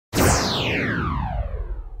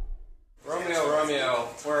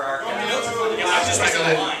just like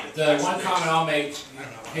a line. The one comment I'll make,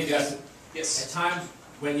 hey Justin, Yes. at times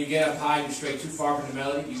when you get up high and you stray too far from the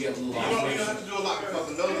melody, you get a little lost. You don't have to do a lot because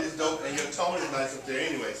the melody is dope and your tone is nice up there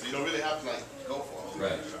anyway, so you don't really have to like go for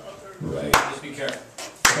it. Right. Right. Just be careful.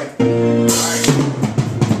 Okay. Alright.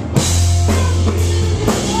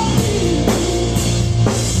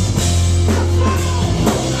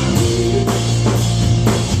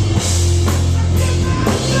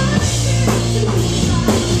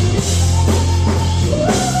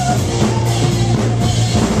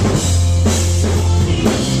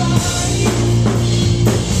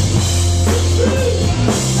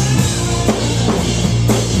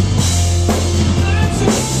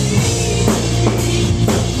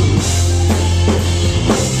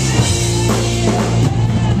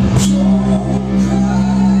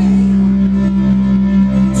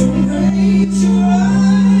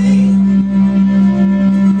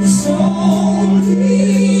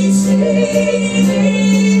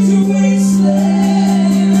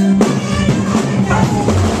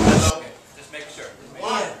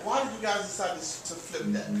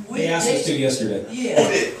 They asked us to yesterday. Yeah.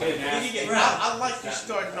 I like you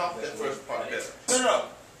starting off that first part better. No.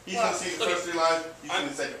 He's going to sing the first 3 lines, you sing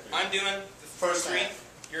the second 3. I'm doing the first 3,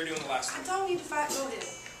 you're doing the last 3. I don't need to fight, go ahead.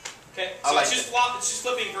 Okay, so it's just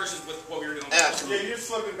flipping versus with what we were doing. Absolutely. Yeah, you're just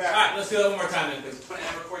flipping back. Alright, let's do it one more time then, please.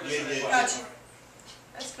 And record this Yeah. Gotcha.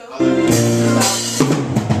 That's cool.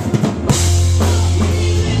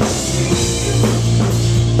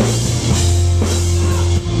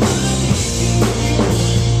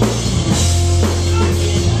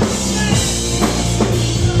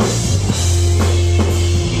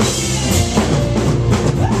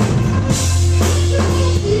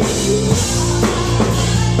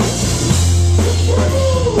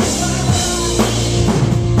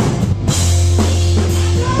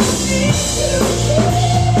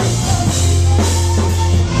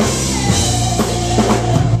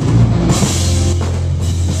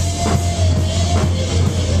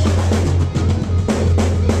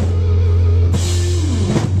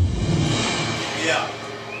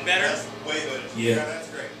 Better? That's way better. Yeah. That's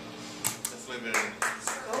great. That's way better.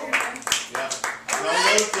 Cool. Yeah. Now the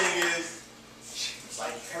other thing is,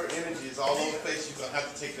 like her energy is all over the place. You're gonna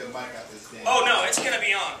have to take that mic out this thing. Oh no, it's gonna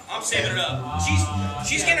be on. I'm saving it up.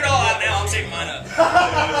 She's getting it all out now. I'm saving mine up.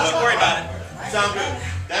 Don't worry about it. Sound good.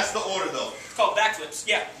 That's the order though. It's called backflips.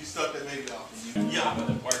 Yeah. You start that baby off. Yeah.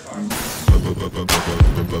 Work hard.